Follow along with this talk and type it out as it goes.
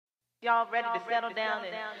Y'all ready to settle down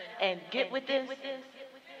and get with this?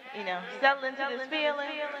 You know, settle into this feeling?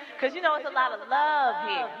 Because you know it's a lot of love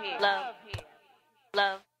here.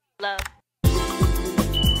 Love, love.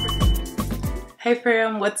 Hey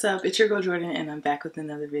Fram, what's up? It's your girl Jordan and I'm back with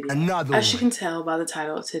another video. As you can tell by the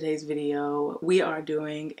title of today's video, we are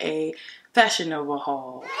doing a Fashion Nova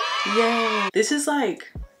haul. Yay! This is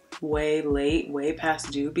like way late, way past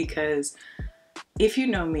due because if you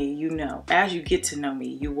know me, you know. As you get to know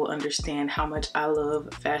me, you will understand how much I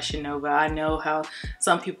love Fashion Nova. I know how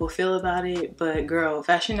some people feel about it, but girl,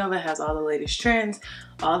 Fashion Nova has all the latest trends,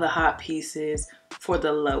 all the hot pieces for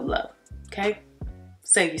the low, okay?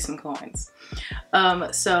 Save you some coins.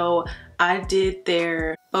 So I did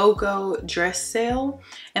their BOGO dress sale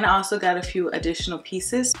and I also got a few additional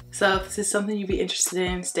pieces. So if this is something you'd be interested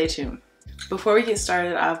in, stay tuned. Before we get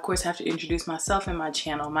started, I of course have to introduce myself and my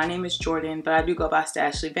channel. My name is Jordan, but I do go by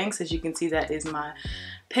Ashley Banks. As you can see, that is my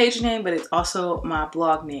page name, but it's also my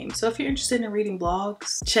blog name. So if you're interested in reading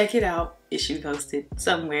blogs, check it out. It should be posted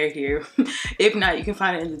somewhere here. If not, you can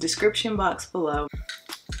find it in the description box below.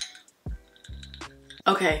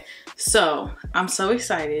 Okay, so I'm so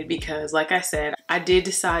excited because like I said, I did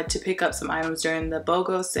decide to pick up some items during the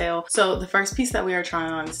BOGO sale. So the first piece that we are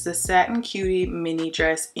trying on is the Satin Cutie mini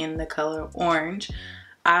dress in the color orange.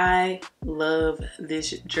 I love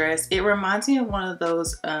this dress. It reminds me of one of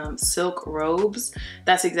those silk robes.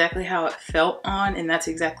 That's exactly how it felt on and that's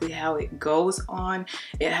exactly how it goes on.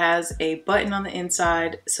 It has a button on the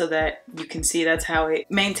inside so that you can see that's how it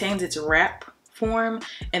maintains its wrap form,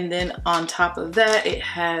 and then on top of that it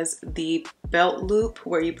has the belt loop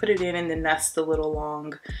where you put it in, and then that's the little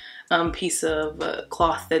long piece of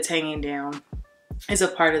cloth that's hanging down is a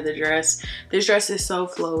part of the dress. This dress is so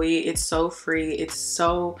flowy, it's so free, it's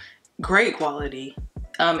so great quality.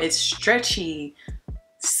 It's stretchy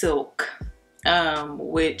silk,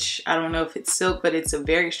 which I don't know if it's silk, but it's a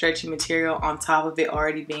very stretchy material on top of it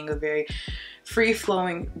already being a very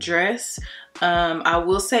free-flowing dress. I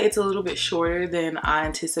will say it's a little bit shorter than I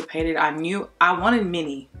anticipated. I wanted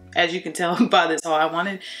mini, as you can tell by this haul. I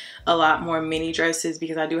wanted a lot more mini dresses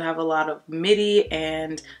because I do have a lot of midi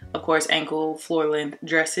and of course ankle floor length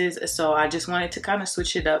dresses. So I just wanted to kind of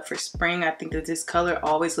switch it up for spring. I think that this color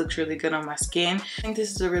always looks really good on my skin. I think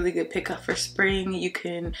this is a really good pickup for spring. You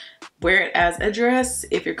can wear it as a dress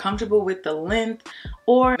if you're comfortable with the length,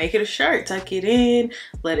 or make it a shirt, tuck it in,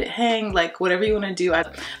 let it hang, like whatever you want to do. I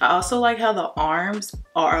also like how the arms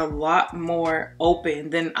are a lot more open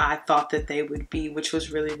than I thought that they would be, which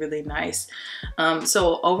was really, really nice.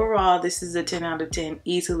 So overall, this is a 10 out of 10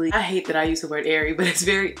 easily. I hate that I use the word airy, but it's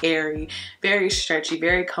very airy, very stretchy,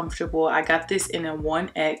 very comfortable. I got this in a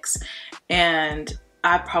 1X and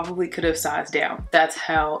I probably could have sized down. That's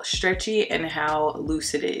how stretchy and how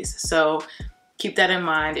loose it is. So keep that in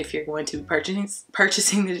mind if you're going to be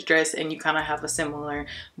purchasing this dress and you kind of have a similar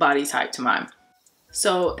body type to mine.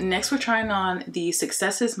 So next we're trying on the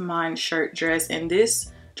Success Is Mine shirt dress, and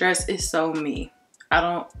this dress is so me. I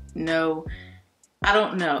don't know.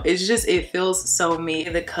 It's just, it feels so me.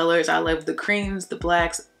 The colors, I love the creams, the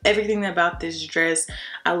blacks, everything about this dress.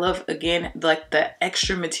 I love, again, like the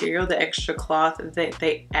extra material, the extra cloth that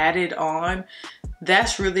they added on.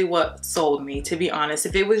 That's really what sold me, to be honest.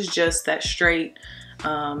 If it was just that straight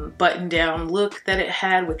button down look that it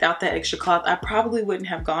had without that extra cloth, I probably wouldn't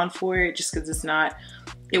have gone for it just because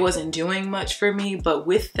it wasn't doing much for me. But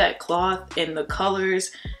with that cloth and the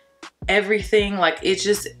colors, everything, like, it's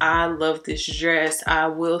just, I love this dress. I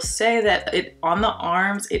will say that it on the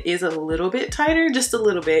arms, it is a little bit tighter, just a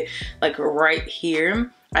little bit, like right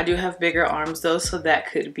here. I do have bigger arms though, so that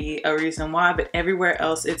could be a reason why, but everywhere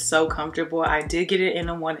else it's so comfortable. I did get it in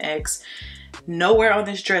a 1X. Nowhere on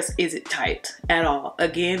this dress is it tight at all.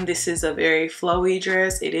 Again, this is a very flowy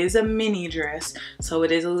dress. It is a mini dress, so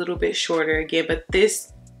it is a little bit shorter again, but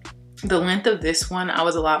the length of this one I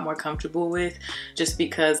was a lot more comfortable with just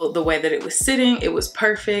because the way that it was sitting, it was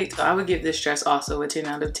perfect. So I would give this dress also a 10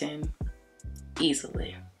 out of 10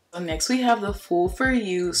 easily. So next we have the Fool For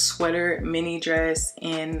You sweater mini dress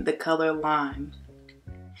in the color lime.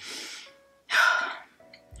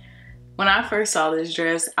 When I first saw this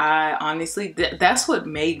dress, I honestly, that's what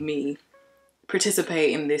made me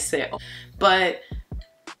participate in this sale. But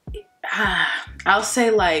I'll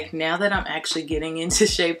say, like, now that I'm actually getting into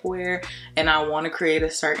shapewear and I want to create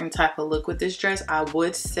a certain type of look with this dress, I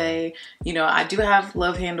would say, you know, I do have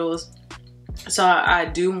love handles, so I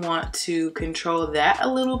do want to control that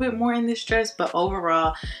a little bit more in this dress. But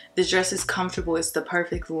overall, this dress is comfortable. It's the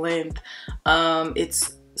perfect length.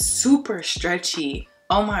 It's super stretchy.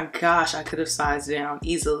 Oh my gosh, I could have sized down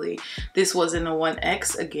easily. This was in a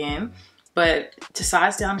 1X again. but to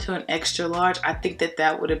size down to an extra large, I think that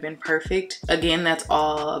that would have been perfect. Again, that's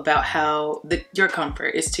all about how your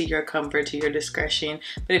comfort is, to your comfort, to your discretion.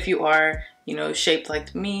 But if you are, you know, shaped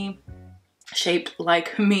like me,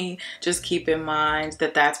 just keep in mind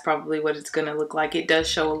that that's probably what it's gonna look like. It does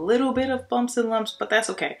show a little bit of bumps and lumps, but that's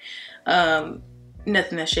okay.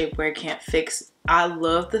 Nothing that shapewear can't fix. I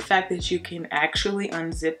love the fact that you can actually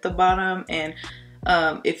unzip the bottom, and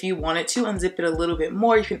if you wanted to unzip it a little bit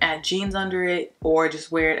more, you can add jeans under it or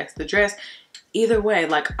just wear it as the dress. Either way,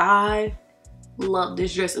 like, I love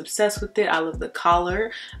this dress, obsessed with it. I love the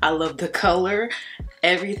collar, I love the color,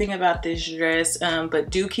 everything about this dress.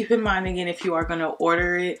 But do keep in mind, again, if you are going to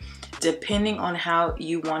order it, depending on how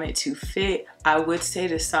you want it to fit, I would say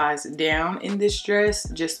to size down in this dress,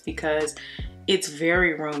 just because it's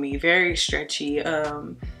very roomy, very stretchy.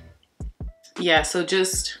 Yeah, so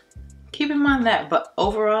just keep in mind that. But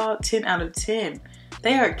overall, 10 out of 10.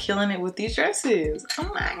 They are killing it with these dresses.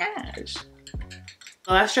 Oh my gosh.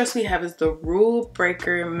 The last dress we have is the Rule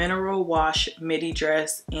Breaker Mineral Wash Midi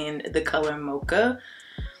dress in the color Mocha.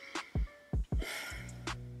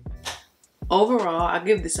 Overall, I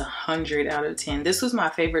give this 100 out of 10. This was my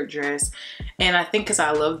favorite dress, and I think because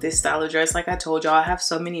I love this style of dress, like I told y'all, I have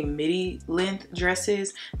so many midi length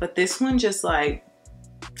dresses, but this one just like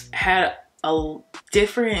had a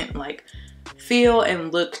different like feel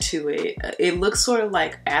and look to it. It looks sort of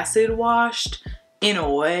like acid washed in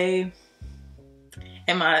a way.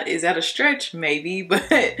 Is that a stretch? Maybe, but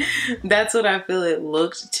that's what I feel it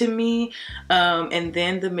looked to me. And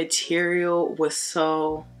then the material was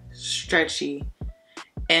so stretchy,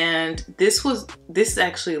 and this is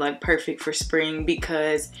actually like perfect for spring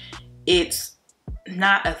because it's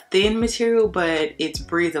not a thin material, but it's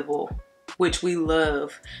breathable, which we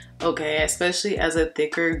love. Okay, especially as a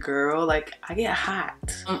thicker girl, like I get hot.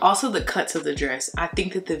 Also the cuts of the dress, I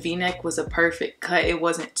think that the v-neck was a perfect cut. It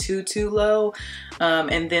wasn't too low,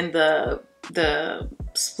 and then the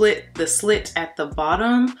slit at the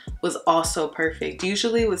bottom was also perfect.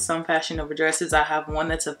 Usually with some Fashion Nova dresses, I have one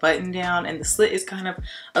that's a button down and the slit is kind of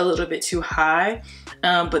a little bit too high,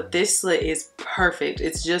 but this slit is perfect.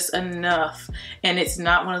 It's just enough, and it's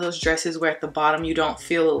not one of those dresses where at the bottom you don't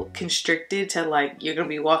feel constricted to like you're gonna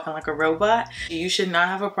be walking like a robot. You should not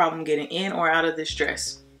have a problem getting in or out of this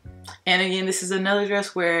dress. And again, this is another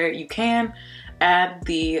dress where you can add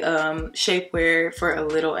the shapewear for a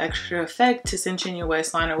little extra effect to cinch in your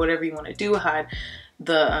waistline or whatever you want to do, hide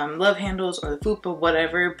the love handles or the fupa,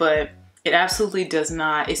 whatever, but it absolutely does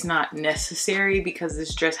not, it's not necessary because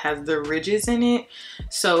this dress has the ridges in it,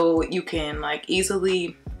 so you can like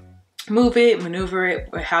easily move it, maneuver it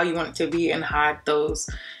how you want it to be, and hide those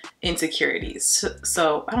insecurities.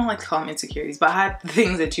 So I don't like to call them insecurities, but hide the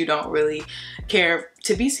things that you don't really care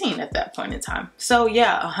to be seen at that point in time. So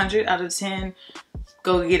yeah, 100 out of 10.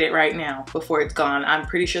 Go get it right now before it's gone. I'm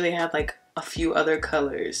pretty sure they had like a few other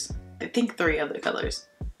colors. I think 3 other colors,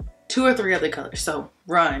 2 or 3 other colors. So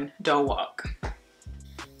run, don't walk.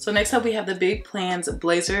 So next up we have the Big Plans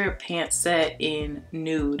blazer pant set in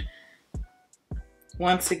nude.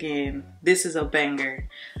 Once again, this is a banger.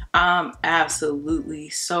 I'm absolutely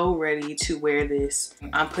so ready to wear this.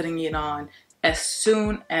 I'm putting it on as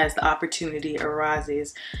soon as the opportunity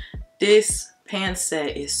arises. This pant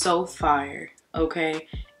set is so fire, okay?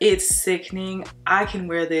 It's sickening. I can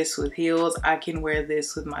wear this with heels. I can wear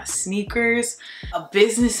this with my sneakers. A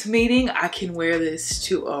business meeting, I can wear this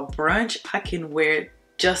to a brunch. I can wear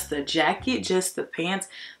just the jacket, just the pants.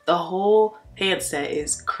 The whole pant set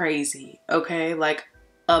is crazy, okay? Like,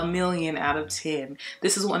 1,000,000 out of 10.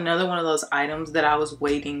 This is another one of those items that I was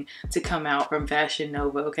waiting to come out from Fashion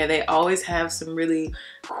Nova. Okay, they always have some really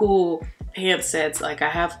cool pant sets. Like I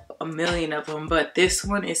have 1,000,000 of them, but this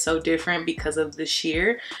one is so different because of the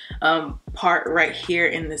sheer part right here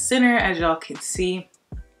in the center, as y'all can see.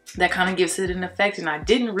 That kind of gives it an effect, and I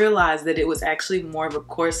didn't realize that it was actually more of a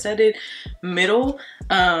corseted middle.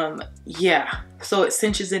 Yeah, so it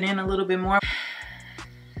cinches it in a little bit more.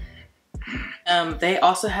 They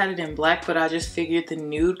also had it in black, but I just figured the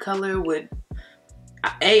nude color would,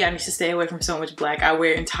 I need to stay away from so much black. I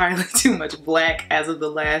wear entirely too much black as of the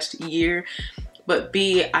last year, but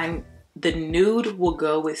B, the nude will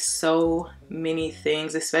go with so many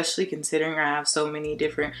things, especially considering I have so many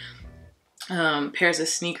different pairs of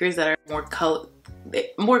sneakers that are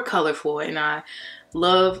more colorful, and I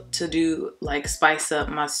love to do like spice up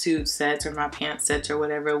my suit sets or my pant sets or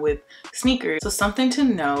whatever with sneakers. So something to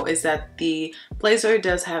know is that the blazer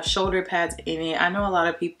does have shoulder pads in it. I know a lot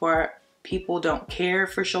of people don't care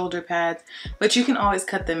for shoulder pads, but you can always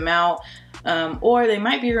cut them out, or they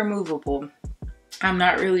might be removable. I'm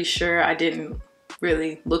not really sure. I didn't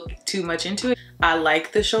really look too much into it. I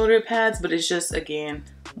like the shoulder pads, but it's just, again,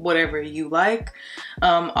 whatever you like.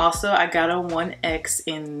 Also, I got a 1X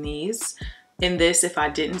in these. In this, if I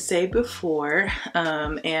didn't say before,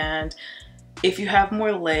 and if you have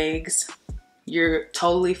more legs, you're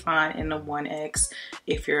totally fine in the 1X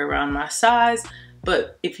if you're around my size.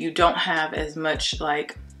 But if you don't have as much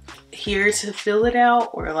like here to fill it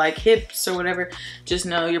out, or like hips or whatever, just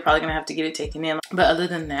know you're probably gonna have to get it taken in. But other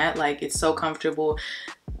than that, like, it's so comfortable.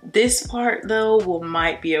 This part though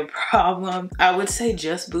might be a problem. I would say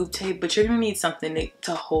just boob tape, but you're gonna need something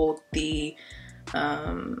to hold the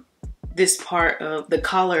this part of the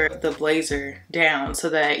collar of the blazer down so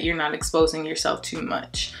that you're not exposing yourself too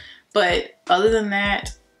much. But other than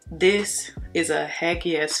that, this is a heck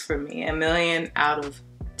yes for me. 1,000,000 out of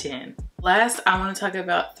 10. Last, I want to talk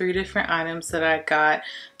about 3 different items that I got.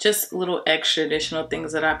 Just little extra additional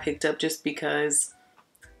things that I picked up just because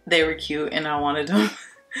they were cute and I wanted them.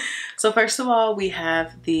 So first of all, we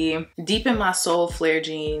have the Deep in My Soul flare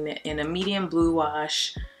jean in a medium blue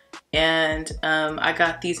wash. And I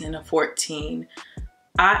got these in a 14.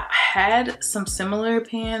 I had some similar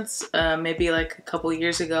pants maybe like a couple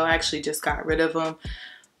years ago. I actually just got rid of them.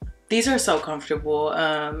 These are so comfortable.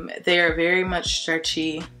 They are very much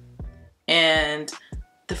stretchy, and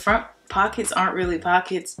the front pockets aren't really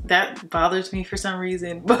pockets. That bothers me for some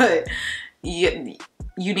reason, but you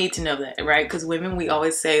need to know that, right? Because women, we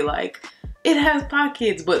always say like, it has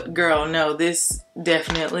pockets, but girl, no, this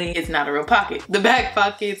definitely is not a real pocket. The back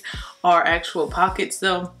pockets are actual pockets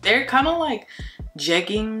though. They're kind of like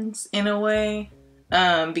jeggings in a way,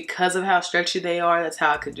 because of how stretchy they are. That's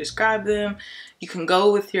how I could describe them. You can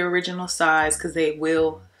go with your original size because they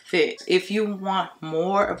will fit. If you want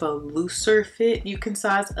more of a looser fit, you can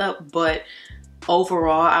size up, but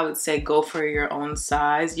overall, I would say go for your own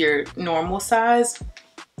size, your normal size.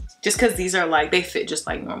 Just because these are like, they fit just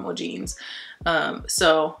like normal jeans.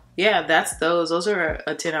 So yeah, that's those. Those are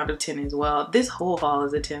a 10 out of 10 as well. This whole haul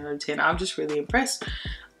is a 10 out of 10. I'm just really impressed.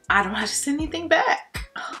 I don't have to send anything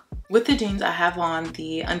back. With the jeans, I have on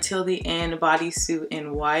the Until the End bodysuit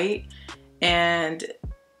in white. And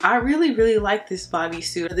I really, really like this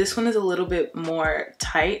bodysuit. This one is a little bit more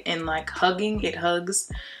tight and like hugging. It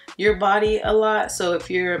hugs your body a lot. So if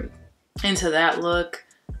you're into that look,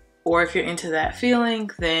 or if you're into that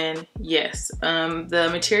feeling, then yes. The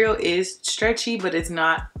material is stretchy, but it's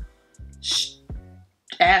not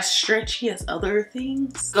as stretchy as other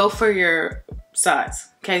things. Go for your size.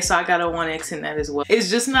 Okay, so I got a 1X in that as well.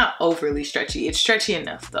 It's just not overly stretchy. It's stretchy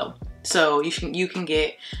enough though. So you can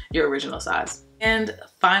get your original size. And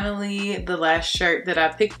finally, the last shirt that I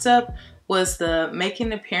picked up was the Make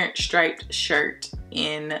an Appearance striped shirt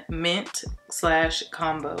in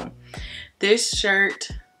mint/combo. This shirt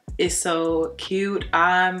is so cute.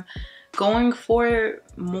 I'm going for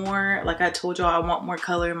more, like I told y'all, I want more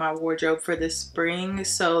color in my wardrobe for this spring,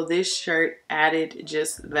 so this shirt added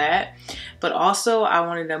just that. But also I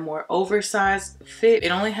wanted a more oversized fit.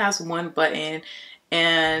 It only has one button,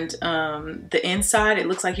 and the inside, it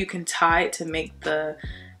looks like you can tie it to make the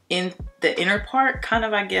inner part kind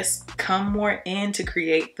of, I guess, come more in to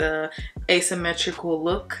create the asymmetrical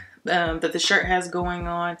look that the shirt has going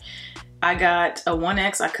on. I got a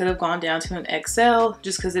 1X. I could have gone down to an XL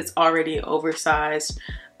just because it's already oversized,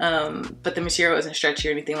 but the material isn't stretchy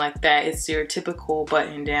or anything like that. It's your typical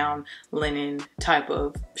button down linen type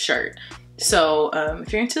of shirt. So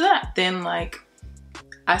if you're into that, then like,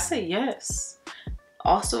 I say yes.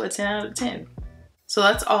 Also a 10 out of 10. So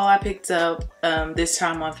that's all I picked up this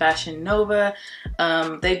time on Fashion Nova.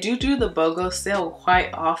 They do the BOGO sale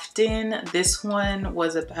quite often. This one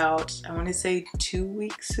was about, I want to say 2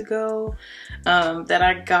 weeks ago that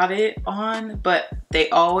I got it on, but they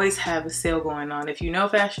always have a sale going on. If you know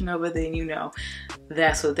Fashion Nova, then you know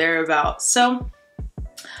that's what they're about. So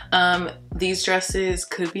these dresses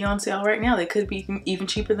could be on sale right now. They could be even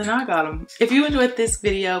cheaper than I got them. If you enjoyed this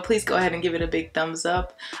video, please go ahead and give it a big thumbs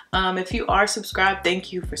up. If you are subscribed,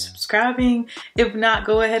 thank you for subscribing. If not,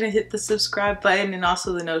 go ahead and hit the subscribe button and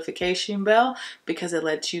also the notification bell, because it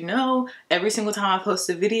lets you know every single time I post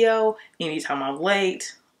a video, anytime I'm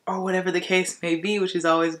late, or whatever the case may be, which is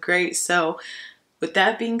always great. So with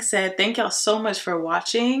that being said, thank y'all so much for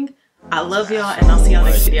watching. I love y'all, and I'll see y'all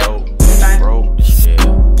next video. Bye.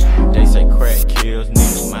 They say crack kills,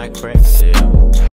 niggas, my crack sell.